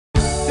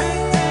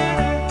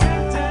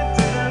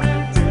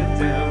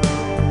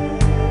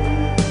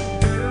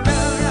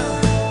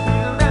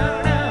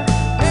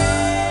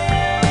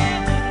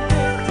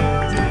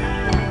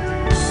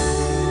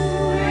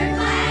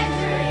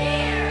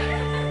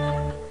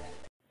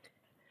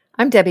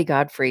I'm Debbie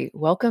Godfrey.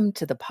 Welcome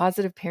to the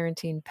Positive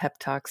Parenting Pep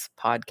Talks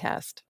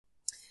podcast.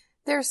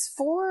 There's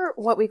 4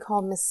 what we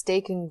call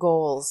mistaken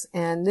goals,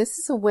 and this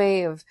is a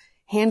way of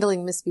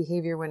handling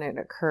misbehavior when it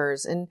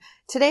occurs. And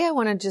today I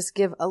want to just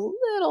give a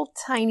little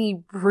tiny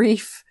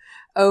brief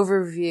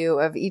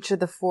overview of each of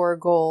the 4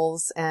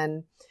 goals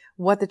and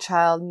what the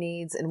child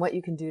needs and what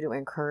you can do to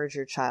encourage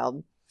your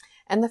child.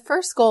 And the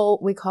first goal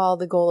we call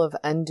the goal of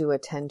undue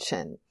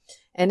attention.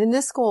 And in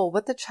this goal,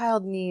 what the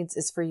child needs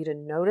is for you to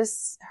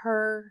notice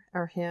her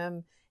or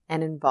him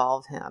and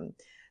involve him.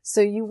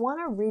 So you want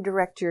to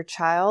redirect your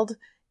child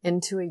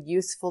into a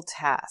useful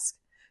task.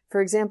 For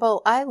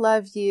example, I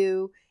love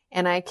you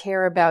and I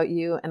care about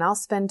you and I'll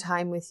spend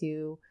time with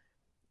you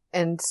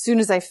as soon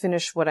as I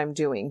finish what I'm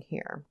doing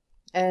here.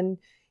 And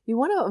you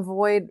want to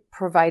avoid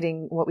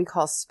providing what we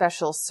call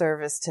special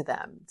service to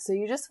them. So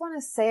you just want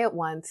to say it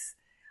once,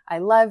 I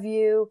love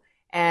you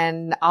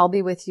and I'll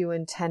be with you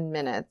in 10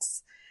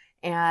 minutes.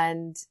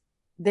 And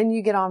then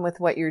you get on with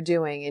what you're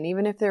doing. And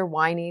even if they're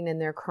whining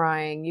and they're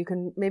crying, you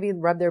can maybe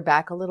rub their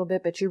back a little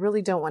bit, but you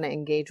really don't want to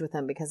engage with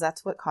them because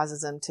that's what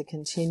causes them to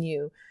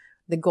continue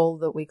the goal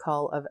that we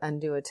call of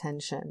undue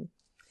attention.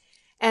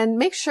 And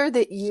make sure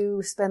that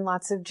you spend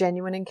lots of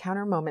genuine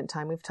encounter moment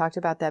time. We've talked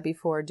about that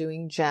before,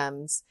 doing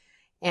gems,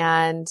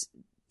 and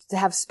to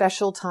have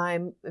special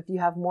time. If you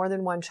have more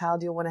than one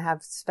child, you'll want to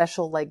have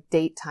special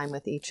date time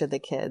with each of the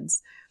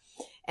kids.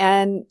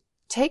 And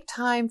take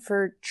time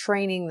for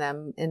training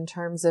them in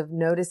terms of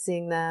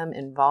noticing them,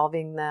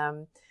 involving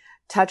them,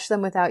 touch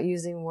them without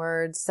using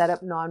words, set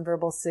up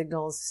nonverbal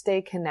signals,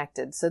 stay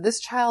connected. So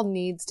this child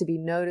needs to be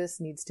noticed,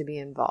 needs to be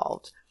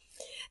involved.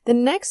 The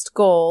next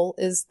goal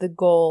is the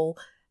goal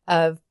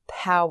of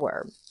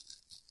power.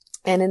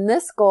 And in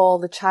this goal,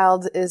 the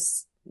child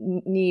is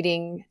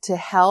needing to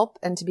help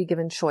and to be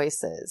given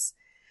choices.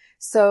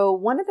 So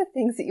one of the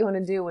things that you want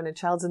to do when a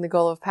child's in the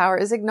goal of power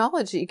is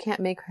acknowledge that you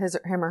can't make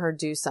him or her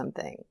do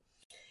something,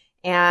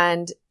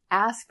 and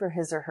ask for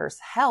his or her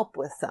help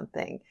with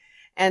something.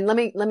 And let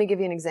me give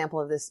you an example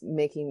of this,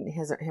 making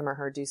him or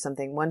her do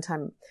something. One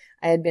time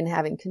I had been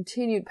having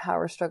continued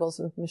power struggles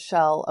with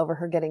Michelle over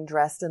her getting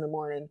dressed in the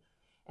morning.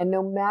 And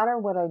no matter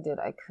what I did,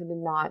 I could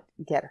not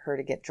get her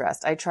to get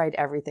dressed. I tried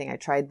everything. I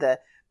tried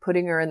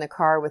putting her in the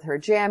car with her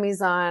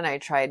jammies on. I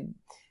tried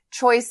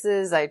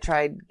choices. I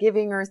tried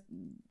giving her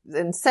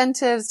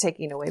incentives,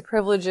 taking away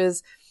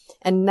privileges,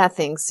 and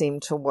nothing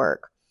seemed to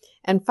work.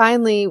 And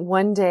finally,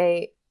 one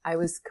day, I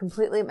was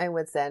completely at my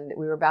wit's end.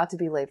 We were about to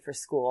be late for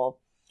school.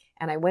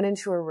 And I went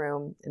into her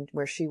room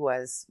where she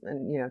was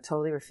and,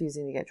 totally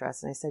refusing to get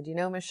dressed. And I said,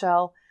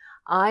 Michelle,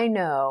 I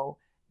know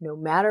no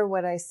matter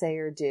what I say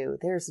or do,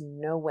 there's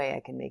no way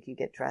I can make you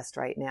get dressed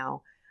right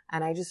now.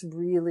 And I just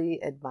really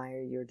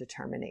admire your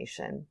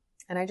determination.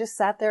 And I just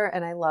sat there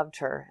and I loved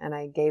her and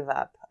I gave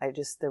up.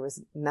 There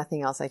was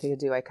nothing else I could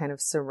do. I kind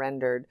of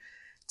surrendered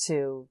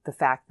to the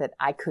fact that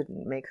I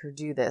couldn't make her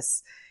do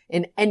this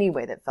in any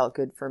way that felt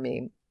good for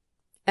me.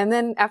 And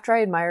then after I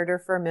admired her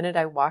for a minute,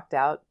 I walked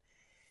out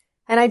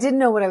and I didn't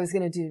know what I was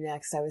going to do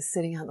next. I was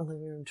sitting out in the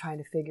living room trying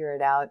to figure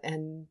it out.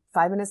 And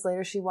 5 minutes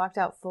later, she walked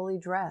out fully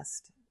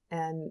dressed.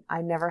 And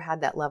I never had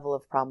that level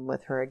of problem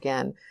with her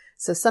again.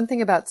 So something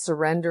about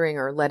surrendering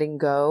or letting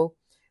go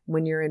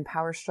when you're in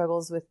power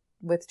struggles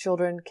with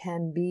children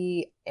can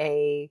be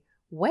a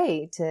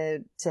way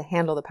to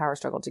handle the power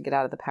struggle, to get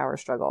out of the power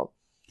struggle.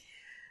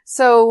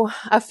 So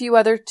a few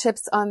other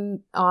tips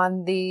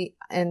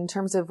in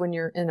terms of when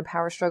you're in a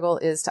power struggle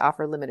is to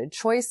offer limited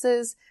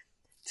choices,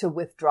 to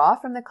withdraw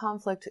from the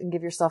conflict and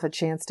give yourself a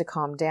chance to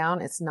calm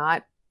down. It's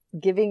not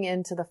giving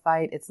in to the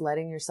fight. It's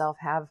letting yourself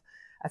have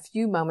a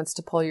few moments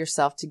to pull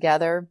yourself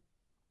together.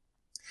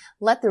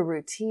 Let the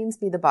routines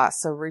be the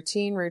boss. So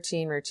routine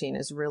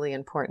is really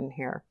important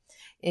here.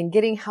 In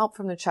getting help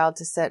from the child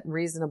to set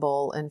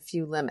reasonable and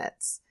few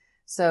limits.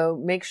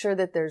 So make sure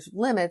that there's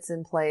limits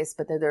in place,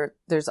 but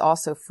there's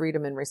also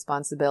freedom and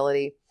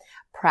responsibility.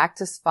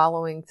 Practice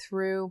following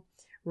through,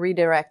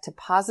 redirect to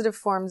positive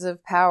forms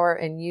of power,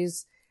 and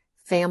use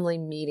family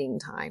meeting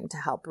time to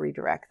help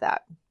redirect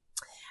that.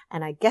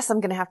 And I guess I'm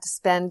going to have to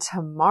spend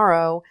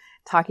tomorrow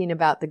talking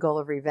about the goal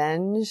of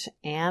revenge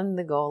and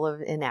the goal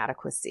of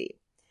inadequacy.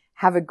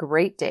 Have a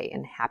great day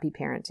and happy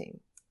parenting.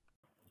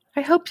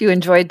 I hope you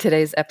enjoyed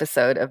today's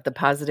episode of the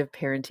Positive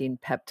Parenting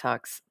Pep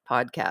Talks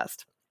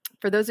podcast.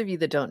 For those of you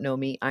that don't know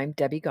me, I'm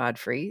Debbie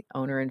Godfrey,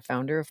 owner and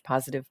founder of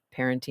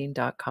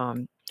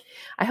positiveparenting.com.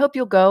 I hope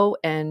you'll go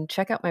and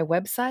check out my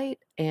website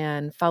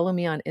and follow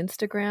me on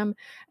Instagram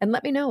and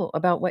let me know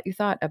about what you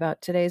thought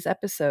about today's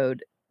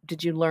episode.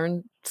 Did you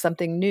learn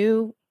something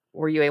new?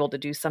 Were you able to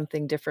do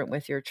something different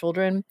with your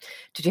children?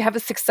 Did you have a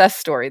success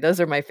story?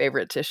 Those are my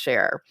favorite to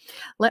share.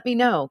 Let me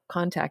know.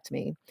 Contact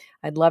me.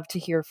 I'd love to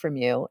hear from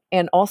you.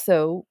 And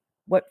also,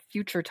 what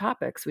future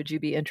topics would you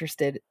be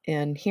interested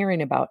in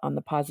hearing about on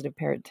the Positive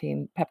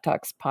Parenting Pep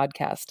Talks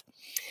podcast?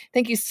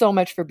 Thank you so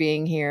much for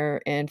being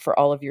here and for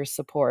all of your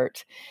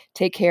support.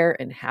 Take care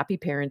and happy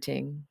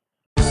parenting.